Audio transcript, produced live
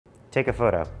Take a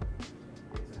photo.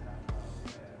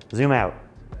 Zoom out.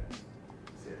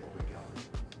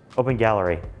 Open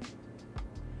gallery.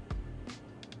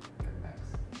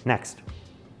 Next.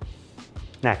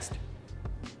 Next.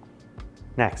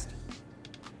 Next.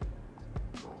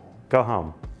 Go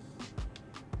home.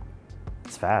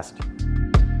 It's fast.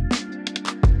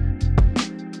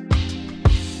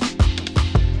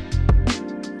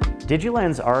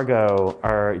 Digilens Argo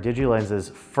are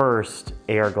Digilens' first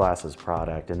AR glasses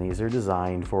product, and these are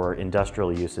designed for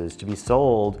industrial uses to be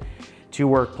sold to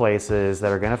workplaces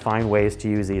that are going to find ways to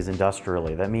use these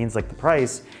industrially. That means like the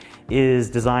price is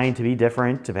designed to be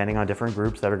different depending on different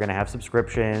groups that are going to have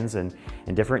subscriptions and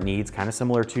different needs, kind of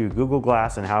similar to Google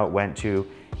Glass and how it went to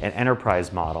an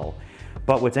enterprise model.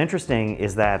 But what's interesting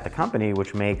is that the company,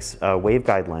 which makes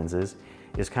waveguide lenses,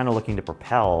 is kind of looking to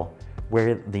propel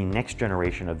where the next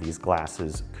generation of these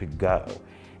glasses could go.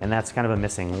 And that's kind of a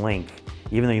missing link.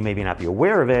 Even though you maybe not be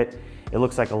aware of it, it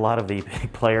looks like a lot of the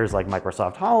big players like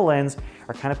Microsoft HoloLens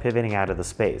are kind of pivoting out of the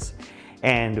space.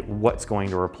 And what's going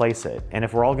to replace it? And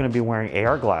if we're all going to be wearing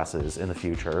AR glasses in the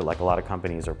future, like a lot of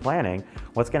companies are planning,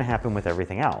 what's going to happen with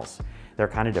everything else? They're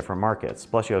kind of different markets.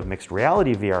 Plus you have mixed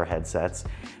reality VR headsets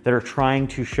that are trying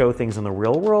to show things in the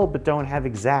real world but don't have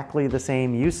exactly the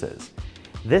same uses.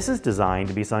 This is designed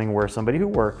to be something where somebody who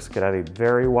works could have a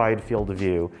very wide field of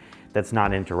view that's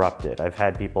not interrupted. I've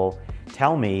had people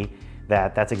tell me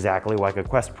that that's exactly why a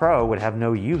Quest Pro would have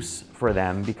no use for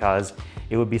them, because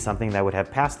it would be something that would have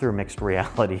pass-through mixed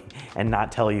reality and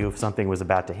not tell you if something was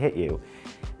about to hit you.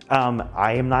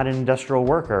 I am not an industrial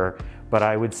worker, but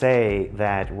I would say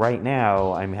that right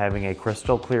now I'm having a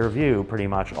crystal clear view pretty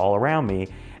much all around me,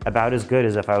 about as good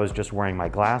as if I was just wearing my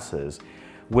glasses,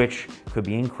 which could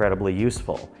be incredibly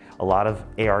useful. A lot of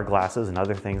AR glasses and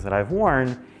other things that I've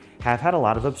worn have had a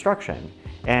lot of obstruction.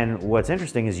 And what's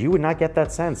interesting is you would not get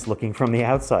that sense looking from the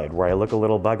outside, where I look a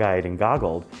little bug-eyed and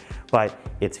goggled, but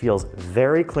it feels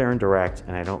very clear and direct,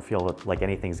 and I don't feel like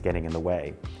anything's getting in the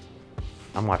way.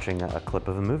 I'm watching a clip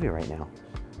of a movie right now.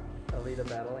 Alita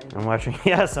Battle Angel? I'm watching,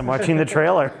 yes, I'm watching the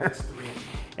trailer.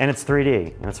 And it's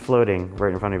 3D, and it's floating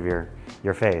right in front of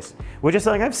your face, which is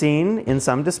something I've seen in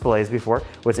some displays before.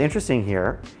 What's interesting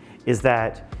here is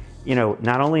that, you know,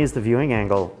 not only is the viewing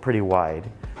angle pretty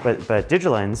wide, but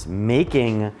Digilens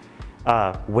making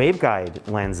waveguide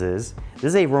lenses, this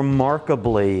is a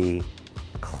remarkably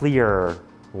clear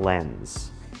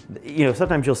lens. You know,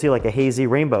 sometimes you'll see like a hazy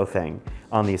rainbow thing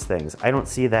on these things. I don't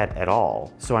see that at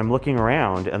all. So I'm looking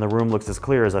around and the room looks as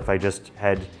clear as if I just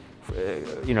had,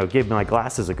 you know, gave my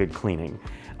glasses a good cleaning.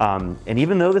 And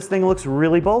even though this thing looks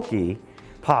really bulky,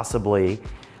 possibly,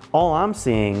 all I'm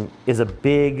seeing is a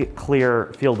big,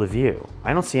 clear field of view.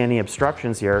 I don't see any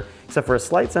obstructions here, except for a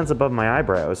slight sense above my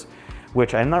eyebrows,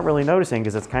 which I'm not really noticing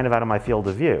because it's kind of out of my field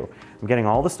of view. I'm getting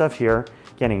all the stuff here,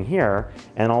 getting here,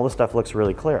 and all the stuff looks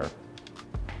really clear.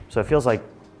 So it feels like,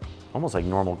 almost like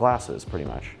normal glasses, pretty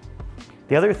much.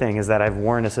 The other thing is that I've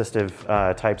worn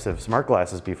assistive types of smart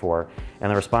glasses before, and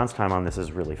the response time on this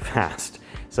is really fast.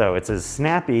 So it's as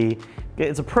snappy,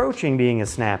 it's approaching being as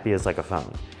snappy as like a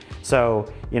phone.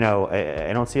 So, you know,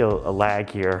 I don't see a lag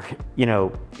here. You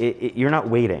know, you're not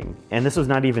waiting. And this was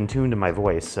not even tuned to my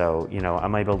voice. So, you know, I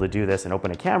might be able to do this and open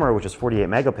a camera, which is 48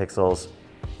 megapixels,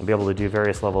 and be able to do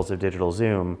various levels of digital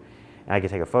zoom. And I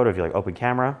could take a photo of you, like open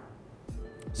camera,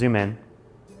 zoom in,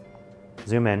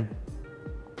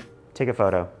 take a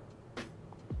photo,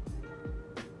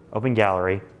 open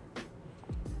gallery.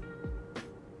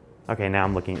 Okay, now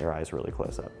I'm looking at your eyes really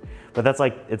close up. But that's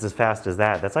like, it's as fast as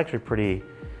that. That's actually pretty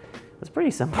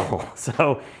simple.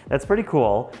 So that's pretty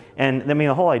cool. And I mean,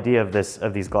 the whole idea of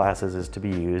these glasses is to be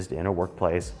used in a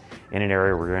workplace, in an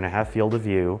area where you're gonna have field of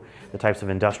view, the types of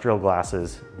industrial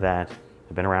glasses that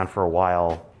have been around for a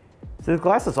while. So the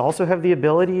glasses also have the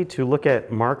ability to look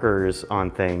at markers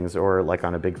on things, or like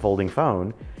on a big folding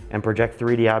phone, and project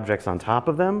 3D objects on top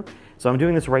of them. So I'm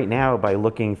doing this right now by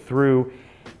looking through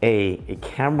a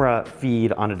camera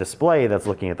feed on a display that's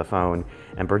looking at the phone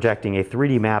and projecting a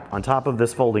 3D map on top of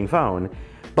this folding phone.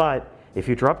 But a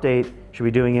future update should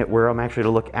be doing it where I'm actually to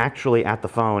look actually at the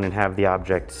phone and have the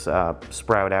objects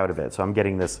sprout out of it. So I'm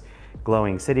getting this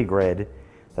glowing city grid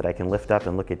that I can lift up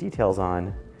and look at details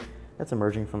on that's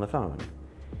emerging from the phone.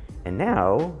 And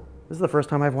now, this is the first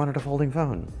time I've wanted a folding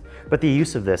phone. But the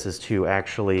use of this is to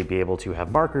actually be able to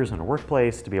have markers in a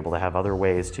workplace, to be able to have other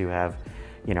ways to have,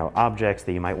 you know, objects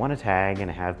that you might want to tag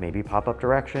and have maybe pop-up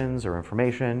directions or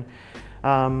information.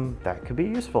 That could be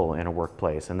useful in a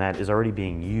workplace, and that is already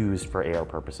being used for AR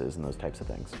purposes and those types of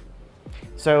things.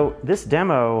 So this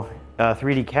demo,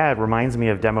 3D CAD, reminds me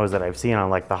of demos that I've seen on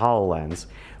like the HoloLens,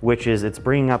 which is it's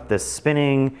bringing up this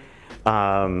spinning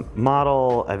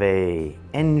model of a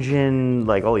engine,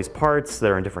 like all these parts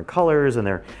that are in different colors and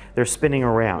they're spinning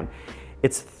around.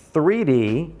 It's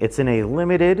 3D, it's in a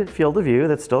limited field of view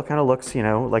that still kind of looks, you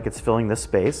know, like it's filling this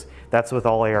space. That's with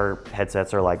all AR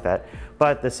headsets are like that.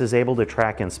 But this is able to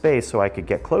track in space, so I could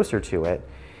get closer to it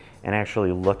and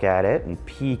actually look at it and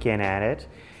peek in at it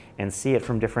and see it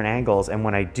from different angles. And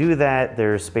when I do that,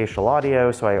 there's spatial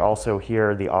audio, so I also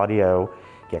hear the audio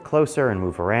get closer and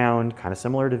move around, kind of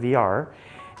similar to VR.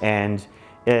 And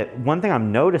one thing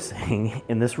I'm noticing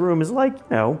in this room is, like, you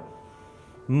know,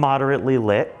 moderately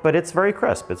lit, but it's very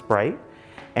crisp, it's bright,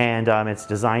 and it's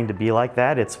designed to be like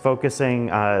that. It's focusing,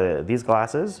 these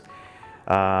glasses,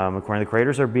 according to the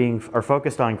creators, are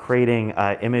focused on creating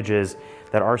images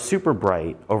that are super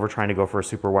bright over trying to go for a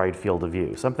super wide field of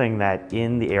view, something that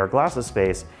in the AR glasses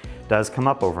space does come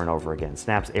up over and over again.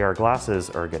 Snap's AR glasses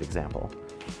are a good example.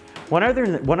 One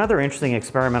other interesting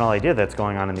experimental idea that's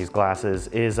going on in these glasses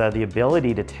is the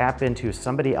ability to tap into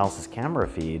somebody else's camera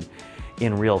feed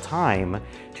in real time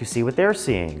to see what they're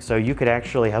seeing. So you could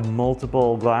actually have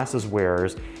multiple glasses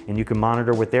wearers and you can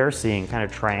monitor what they're seeing, kind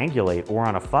of triangulate, or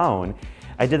on a phone.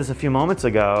 I did this a few moments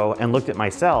ago and looked at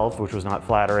myself, which was not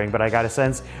flattering, but I got a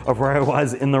sense of where I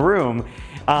was in the room.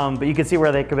 But you can see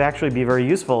where they could actually be very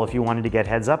useful if you wanted to get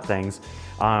heads up things,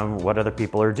 what other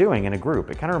people are doing in a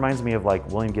group. It kind of reminds me of like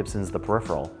William Gibson's The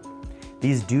Peripheral.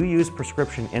 These do use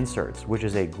prescription inserts, which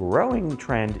is a growing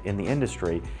trend in the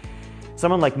industry.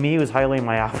 Someone like me who's highly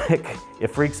myopic, it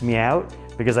freaks me out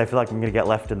because I feel like I'm gonna get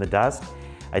left in the dust.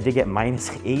 I did get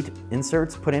 -8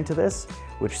 inserts put into this,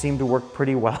 which seemed to work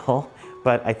pretty well,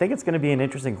 but I think it's gonna be an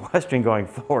interesting question going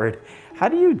forward. How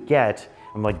do you get,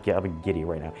 I'm giddy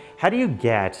right now, how do you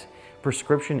get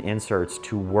prescription inserts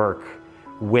to work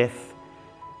with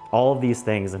all of these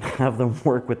things and have them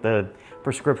work with the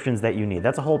prescriptions that you need?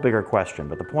 That's a whole bigger question,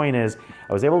 but the point is,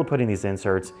 I was able to put in these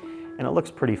inserts and it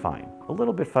looks pretty fine. A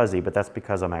little bit fuzzy, but that's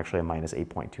because I'm actually a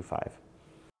 -8.25.